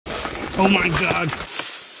Oh my god.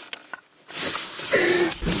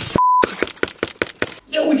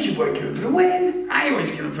 Yo, it's your boy Killem for the win. I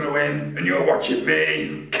always Killem for the win, and you're watching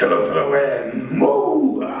me, Killem for the win.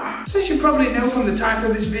 Woo! So as you probably know from the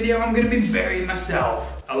title of this video, I'm going to be burying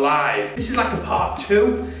myself alive. This is like a part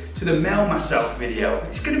 2 to the mail myself video.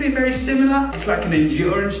 It's going to be very similar. It's like an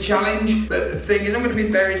endurance challenge, but the thing is I'm going to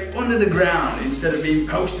be buried under the ground instead of being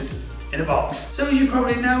posted in a box. So as you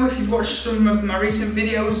probably know, if you've watched some of my recent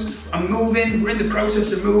videos, I'm moving, we're in the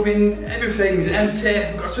process of moving, everything's empty.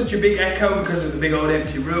 I've got such a big echo because of the big old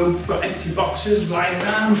empty room. I've got empty boxes lying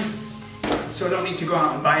around, so I don't need to go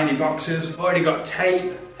out and buy any boxes. I've already got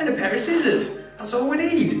tape and a pair of scissors. That's all we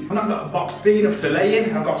need. I've not got a box big enough to lay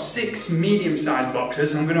in. I've got 6 medium-sized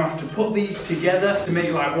boxes. I'm gonna have to put these together to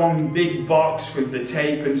make like one big box with the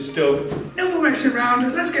tape and stuff. No more messing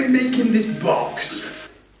around, let's get making this box.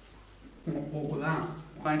 What was that?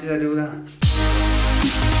 Why did I do that?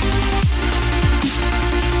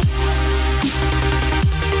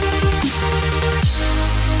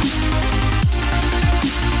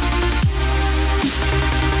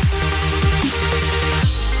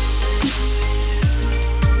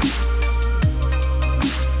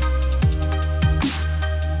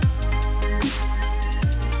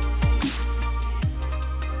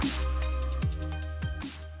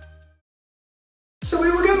 So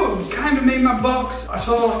here we go, kind of made my box. That's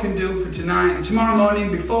all I can do for tonight. And tomorrow morning,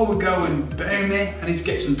 before we go and bury me, I need to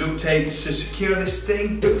get some duct tape to secure this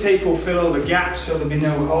thing. Duct tape will fill all the gaps so there'll be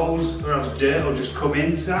no holes, or else dirt will just come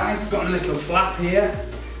inside. Got a little flap here.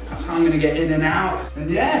 That's how I'm gonna get in and out. And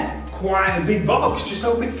yeah, quite a big box. Just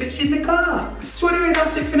hope it fits in the car. So anyway,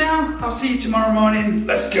 that's it for now. I'll see you tomorrow morning.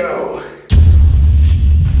 Let's go.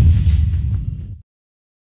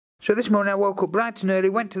 So this morning I woke up bright and early,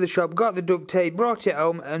 went to the shop, got the duct tape, brought it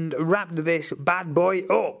home and wrapped this bad boy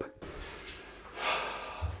up.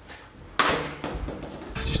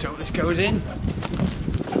 I just hope this goes in.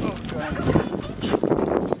 Oh God.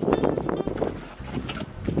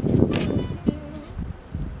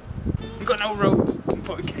 I've got no rope,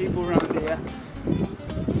 put a cable around here,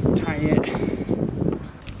 tie it,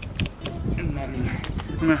 and then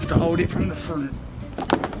I'm going to have to hold it from the front.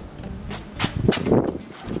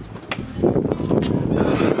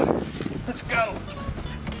 Let's go.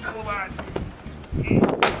 Come on.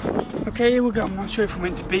 Okay, here we go. I'm not sure if we're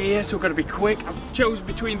meant to be here, so we've got to be quick. I've chosen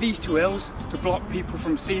between these 2 hills to block people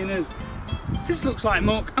from seeing us. This looks like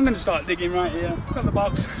muck. I'm going to start digging right here. Got the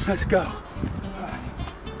box. Let's go.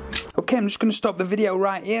 Okay, I'm just going to stop the video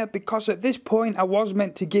right here because at this point I was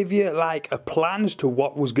meant to give you like a plan as to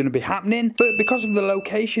what was going to be happening, but because of the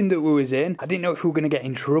location that we was in, I didn't know if we were going to get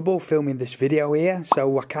in trouble filming this video here,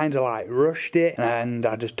 so I kind of like rushed it and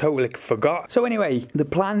I just totally forgot. So anyway, the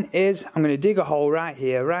plan is I'm going to dig a hole right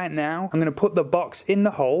here, right now. I'm going to put the box in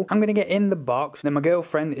the hole. I'm going to get in the box, then my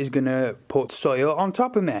girlfriend is going to put soil on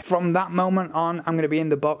top of me. From that moment on, I'm going to be in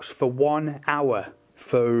the box for 1 hour.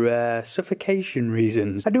 For suffocation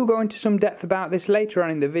reasons. I do go into some depth about this later on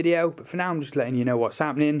in the video, but for now I'm just letting you know what's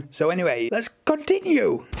happening. So anyway, let's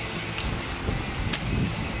continue.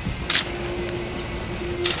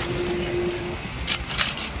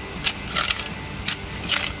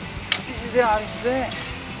 This is the hardest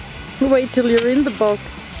bit. Wait till you're in the box.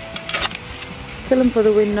 Killem for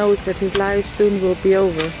the win knows that his life soon will be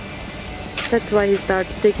over. That's why he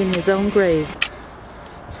starts digging his own grave.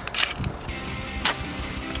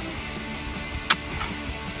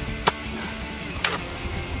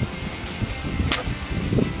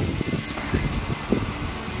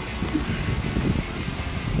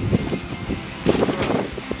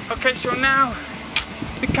 Okay, so now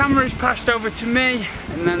the camera is passed over to me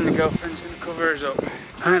and then the girlfriend's going to cover us up.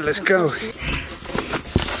 Alright, let's go.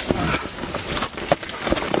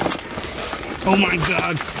 Oh my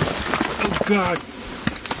God. Oh God.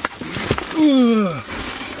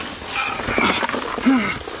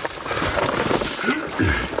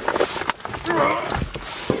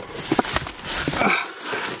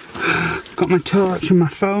 Got my torch and my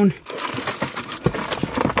phone.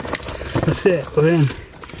 That's it, we're in.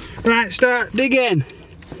 Right, start digging.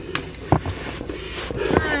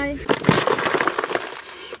 Hi.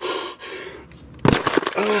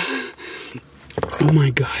 Oh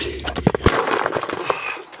my God.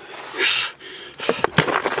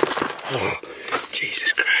 Oh,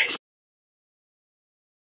 Jesus Christ.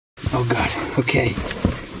 Oh God, okay.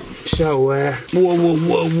 So,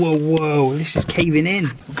 whoa, this is caving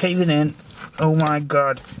in. Caving in. Oh my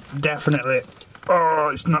God, definitely.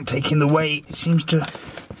 Oh, it's not taking the weight. It seems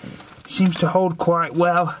to hold quite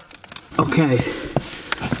well. Okay,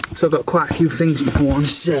 so I've got quite a few things I want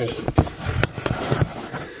to say.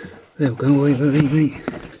 There we go, wait.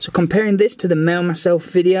 So comparing this to the Mail Myself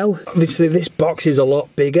video, obviously this box is a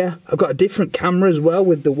lot bigger. I've got a different camera as well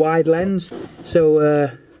with the wide lens. So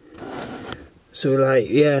like,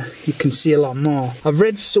 yeah, you can see a lot more. I've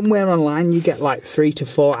read somewhere online you get like 3 to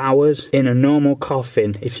 4 hours in a normal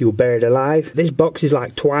coffin if you were buried alive. This box is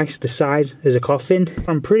like twice the size as a coffin.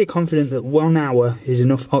 I'm pretty confident that 1 hour is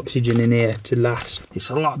enough oxygen in here to last. It's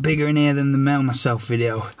a lot bigger in here than the Mail Myself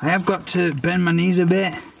video. I have got to bend my knees a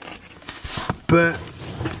bit, but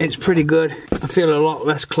it's pretty good. I feel a lot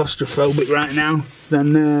less claustrophobic right now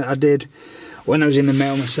than I did when I was in the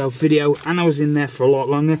Mail Myself video, and I was in there for a lot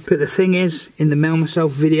longer. But the thing is, in the Mail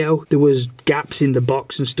Myself video, there was gaps in the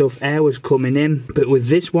box and stuff, air was coming in. But with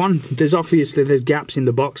this one, there's gaps in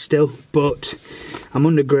the box still, but I'm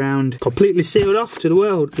underground, completely sealed off to the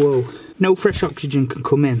world. Whoa, no fresh oxygen can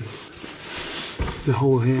come in. The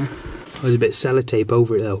hole here, there's a bit of sellotape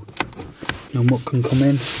over it though. No muck can come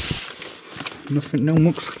in. Nothing, no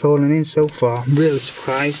muck's fallen in so far. I'm really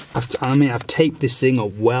surprised. I've taped this thing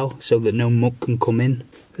up well so that no muck can come in.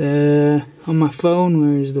 On my phone,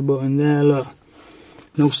 where is the button there? Look,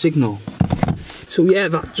 no signal. So yeah,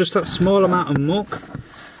 that small amount of muck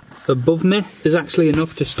above me, there's actually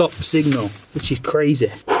enough to stop signal, which is crazy.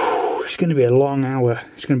 It's going to be a long hour.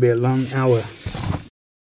 It's going to be a long hour.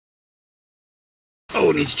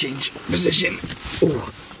 Oh, I need to change position.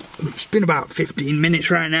 Oh. It's been about 15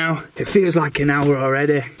 minutes right now. It feels like an hour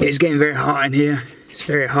already. It's getting very hot in here. It's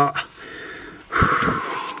very hot.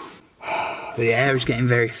 The air is getting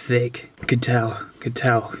very thick. Could tell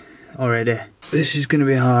already. This is going to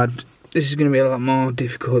be hard. This is going to be a lot more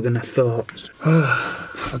difficult than I thought.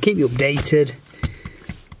 I'll keep you updated.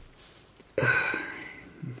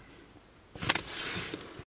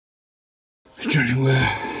 Trying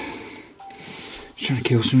to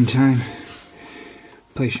kill some time.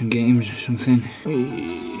 Play some games or something.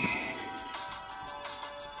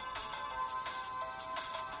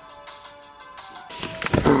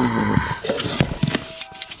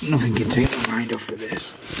 Nothing can take my mind off of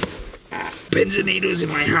this. Pins and needles in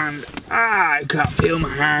my hand. I can't feel my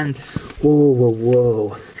hand. Whoa, whoa,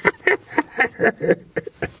 whoa.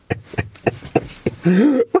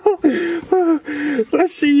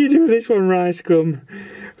 Let's see you do this one, Rice Gum.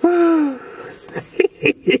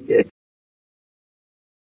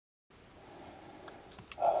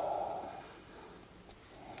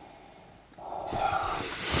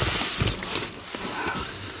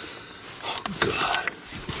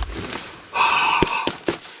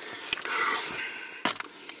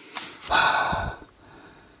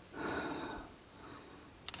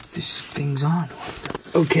 This thing's on.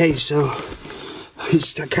 Okay, so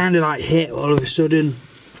it's kind of like hit all of a sudden.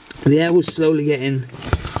 The air was slowly getting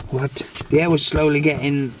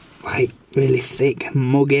like really thick,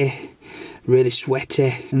 muggy, really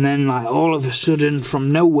sweaty, and then like all of a sudden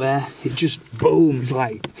from nowhere it just booms,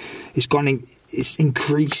 like it's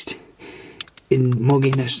increased in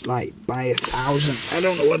mugginess like by 1,000. I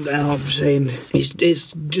don't know what the hell I'm saying.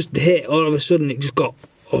 It's just hit all of a sudden. It just got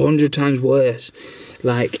 100 times worse,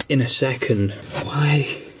 like in a second. Why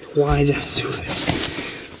did I do this?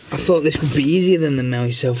 I thought this would be easier than the Mail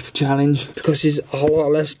Yourself challenge because there's a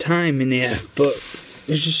lot less time in here, but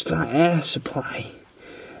it's just that air supply.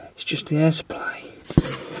 It's just the air supply.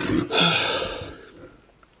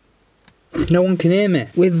 No one can hear me.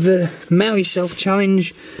 With the Mail Yourself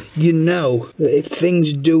challenge, you know that if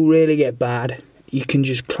things do really get bad, you can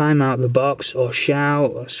just climb out the box or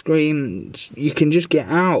shout or scream. You can just get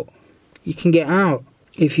out. You can get out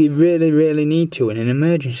if you really, really need to in an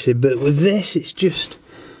emergency. But with this, it's just,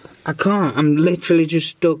 I can't. I'm literally just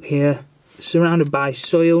stuck here, surrounded by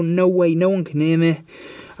soil. No way, no one can hear me.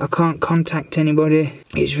 I can't contact anybody.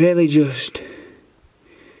 It's really just,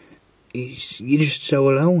 you're just so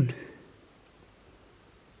alone.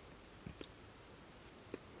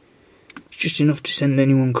 It's just enough to send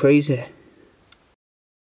anyone crazy.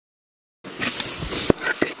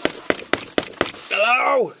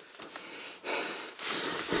 Hello?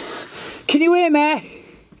 Can you hear me?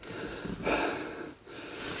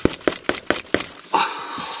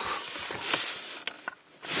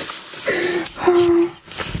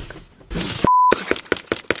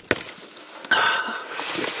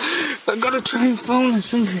 I've got to try and phone or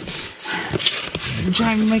something. I'm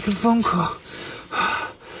trying to make a phone call.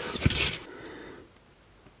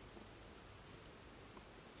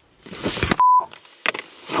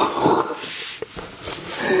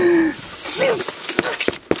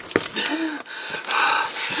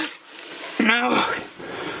 No.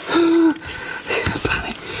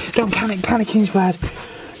 Panic. Don't panic. Panicking is bad.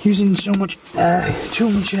 Using so much too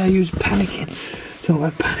much air, use panicking.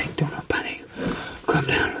 Don't panic. Don't panic. Calm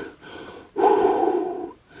down.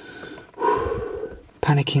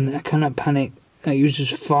 panicking. I cannot panic. That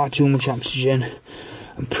uses far too much oxygen.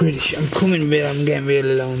 I'm pretty sure I'm getting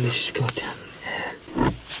really low in this goddamn.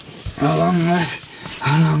 How long left?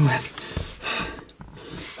 How long left?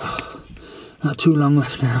 Not too long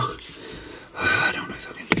left now. I don't know if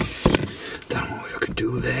I can do this. Don't know if I can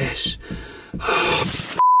do this.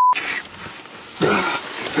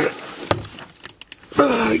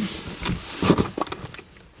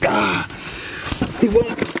 It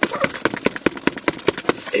won't.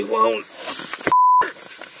 It won't.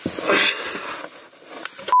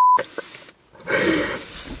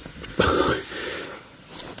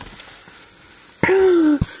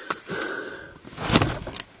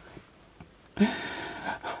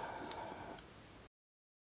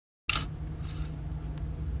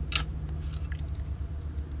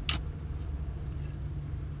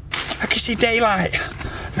 I can see daylight.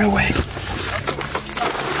 No way.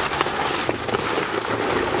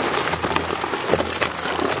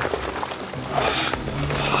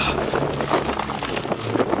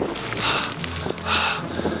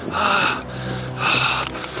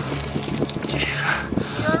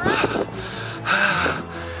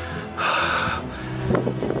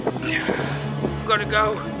 I've gotta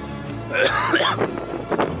go.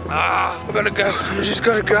 I've gotta go. I'm just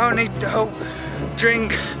gotta go. I need the whole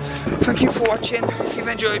drink. Thank you for watching. If you've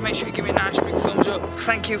enjoyed, make sure you give me a nice big thumbs up.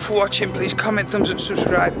 Thank you for watching. Please comment, thumbs up,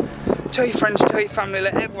 subscribe. Tell your friends, tell your family,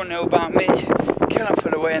 let everyone know about me. Killem for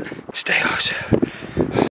the win. Stay awesome.